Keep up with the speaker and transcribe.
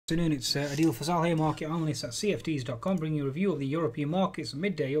Afternoon, it's Adil Fazal here, market analyst at CFDs.com, bringing you a review of the European markets, a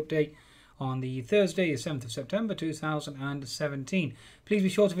midday update on the Thursday, the 7th of September 2017. Please be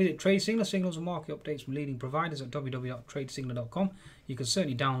sure to visit Trade Signal, signals and market updates from leading providers at www.tradesignal.com. You can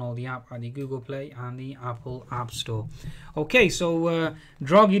certainly download the app at the Google Play and the Apple App Store. Okay, so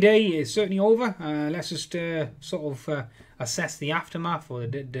Draghi Day is certainly over. Let's just assess the aftermath or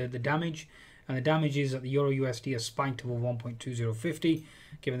the damage. And the damage is that the Euro USD has spiked above 1.2050,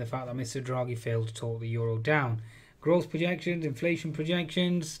 given the fact that Mr. Draghi failed to talk the Euro down. Growth projections, inflation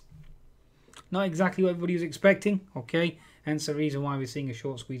projections, not exactly what everybody was expecting, okay? Hence the reason why we're seeing a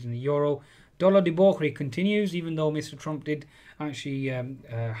short squeeze in the Euro. Dollar debauchery continues, even though Mr. Trump did actually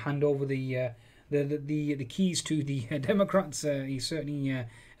hand over the keys to the Democrats. He certainly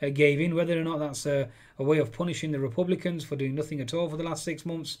gave in. Whether or not that's a way of punishing the Republicans for doing nothing at all for the last 6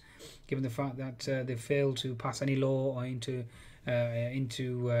 months, given the fact that they failed to pass any law or into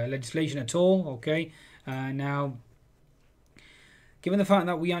legislation at all. Okay, now, given the fact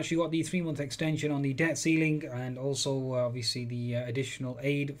that we actually got the 3-month extension on the debt ceiling, and also obviously the additional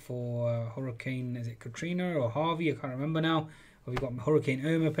aid for Hurricane, is it Katrina or Harvey? I can't remember now. We've got Hurricane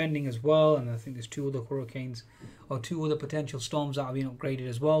Irma pending as well, and I think there's 2 other hurricanes or 2 other potential storms that have been upgraded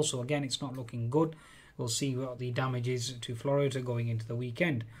as well. So again, it's not looking good. We'll see what the damage is to Florida going into the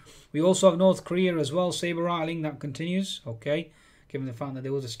weekend. We also have North Korea as well, saber rattling, that continues, okay, given the fact that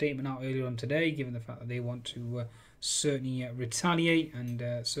there was a statement out earlier on today, given the fact that they want to certainly retaliate, and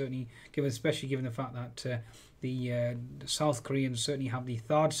especially given the fact that the South Koreans certainly have the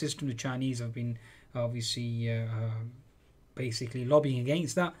THAAD system. The Chinese have been obviously basically lobbying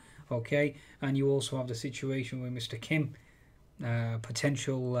against that, okay, and you also have the situation where Mr. Kim,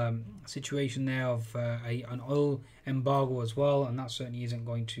 potential situation there of an oil embargo as well, and that certainly isn't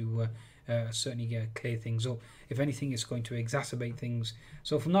going to clear things up. If anything, it's going to exacerbate things.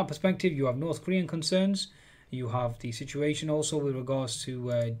 So from that perspective, you have North Korean concerns. You have the situation also with regards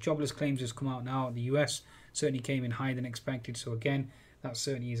to jobless claims that's come out now. The US certainly came in higher than expected. So again, that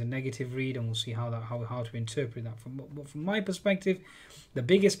certainly is a negative read, and we'll see how to interpret that. From my perspective, the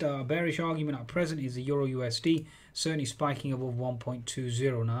biggest bearish argument at present is the Euro USD certainly spiking above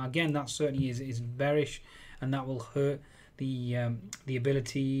 1.20. Now again, that certainly is bearish, and that will hurt the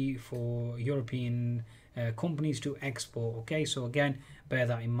ability for European companies to export. Okay, so again, bear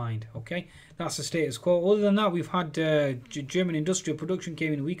that in mind. Okay, that's the status quo. Other than that, we've had German industrial production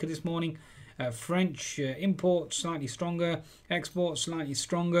came in weaker this morning. French imports slightly stronger, exports slightly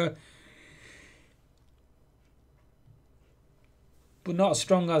stronger, but not as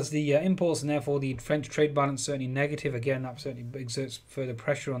strong as the imports, and therefore the French trade balance certainly negative. Again, that certainly exerts further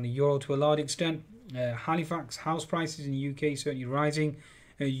pressure on the euro to a large extent. Halifax house prices in the UK certainly rising.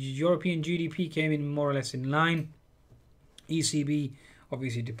 European GDP came in more or less in line. ECB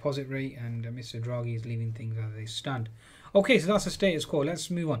obviously deposit rate, and Mr. Draghi is leaving things as they stand. Okay, so that's the status quo.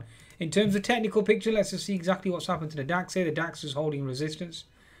 Let's move on. In terms of technical picture, let's just see exactly what's happened to the DAX here. The DAX is holding resistance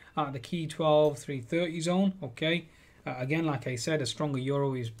at the key 12,330 zone. Okay, again, like I said, a stronger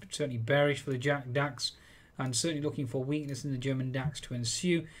euro is certainly bearish for the DAX, and certainly looking for weakness in the German DAX to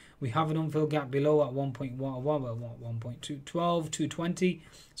ensue. We have an unfilled gap below at 1.220.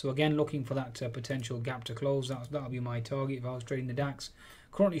 So again, looking for that potential gap to close. That'll be my target if I was trading the DAX.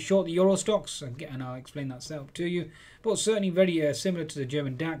 Currently short the Euro stocks, and I'll explain that setup to you. But certainly very similar to the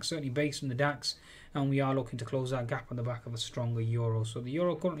German DAX, certainly based on the DAX, and we are looking to close that gap on the back of a stronger Euro. So the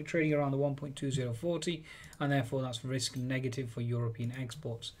Euro currently trading around the 1.2040, and therefore that's risk negative for European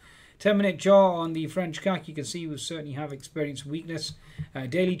exports. 10-minute chart on the French CAC, you can see we certainly have experienced weakness.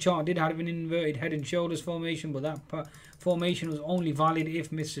 Daily chart did have an inverted head and shoulders formation, but that formation was only valid if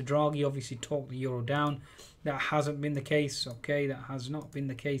Mr. Draghi obviously talked the euro down. That hasn't been the case, okay, that has not been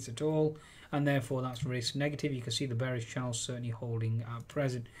the case at all, and therefore that's risk negative. You can see the bearish channel certainly holding at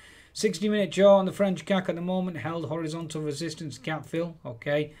present. 60-minute chart on the French CAC at the moment, held horizontal resistance gap fill,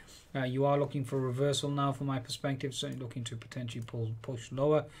 okay. You are looking for a reversal now from my perspective, certainly looking to potentially push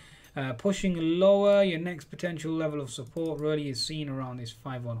lower. Pushing lower, your next potential level of support really is seen around this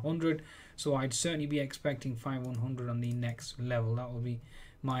 5100. So I'd certainly be expecting 5100 on the next level. That will be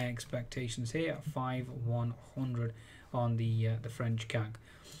my expectations here at 5100 on the French CAC.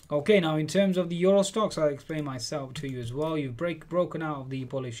 Okay, now in terms of the Euro stocks, I'll explain myself to you as well. You've broken out of the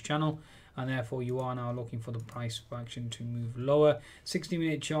bullish channel, and therefore you are now looking for the price action to move lower.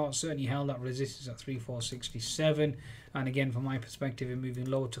 60-minute chart certainly held that resistance at 3467, and again, from my perspective, we're moving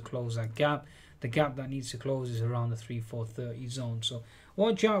lower to close that gap. The gap that needs to close is around the 3430 zone. So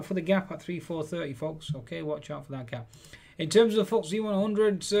watch out for the gap at 3430, folks. Okay, watch out for that gap. In terms of FTSE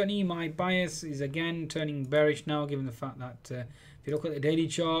 100, certainly my bias is again turning bearish now, given the fact that If you look at the daily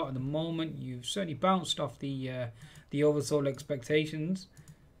chart at the moment, you've certainly bounced off the oversold expectations.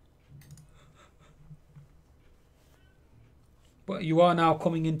 But you are now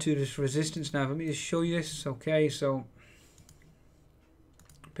coming into this resistance now. Let me just show you this. Okay, so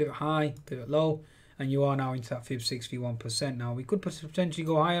pivot high, pivot low, and you are now into that fib 61%. Now we could potentially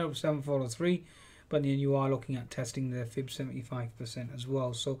go higher up 7403, but then you are looking at testing the fib 75% as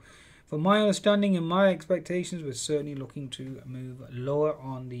well. So from my understanding and my expectations, we're certainly looking to move lower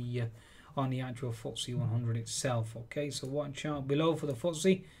on the actual FTSE 100 itself. Okay, so watch out below for the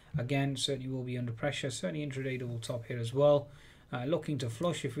FTSE. Again, certainly will be under pressure. Certainly intraday double top here as well. Looking to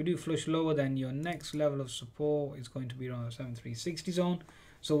flush. If we do flush lower, then your next level of support is going to be around the 7360 zone.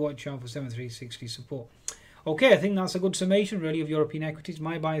 So watch out for 7360 support. Okay, I think that's a good summation really of European equities.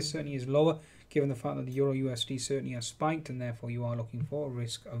 My bias certainly is lower, given the fact that the Euro USD certainly has spiked, and therefore you are looking for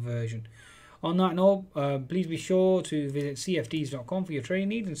risk aversion. On that note, please be sure to visit cfds.com for your trading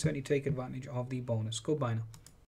needs and certainly take advantage of the bonus. Goodbye now.